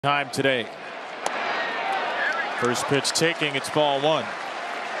Time today. First pitch taking, it's ball one.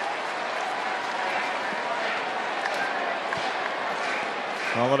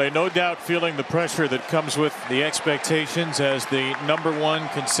 Holiday no doubt feeling the pressure that comes with the expectations as the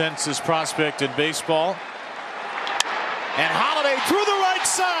 #1 consensus prospect in baseball. And Holiday through the right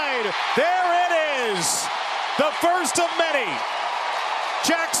side. There it is. The first of many.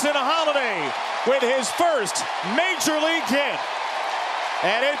 Jackson Holiday with his first major league hit.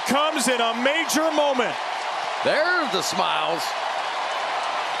 And it comes in a major moment. There's the smiles.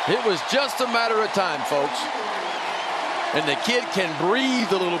 It was just a matter of time, folks. And the kid can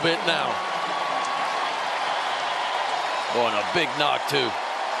breathe a little bit now. Boy, and a big knock, too.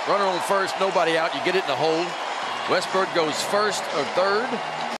 Runner on first, nobody out. You get it in the hole. Westburg goes first or third.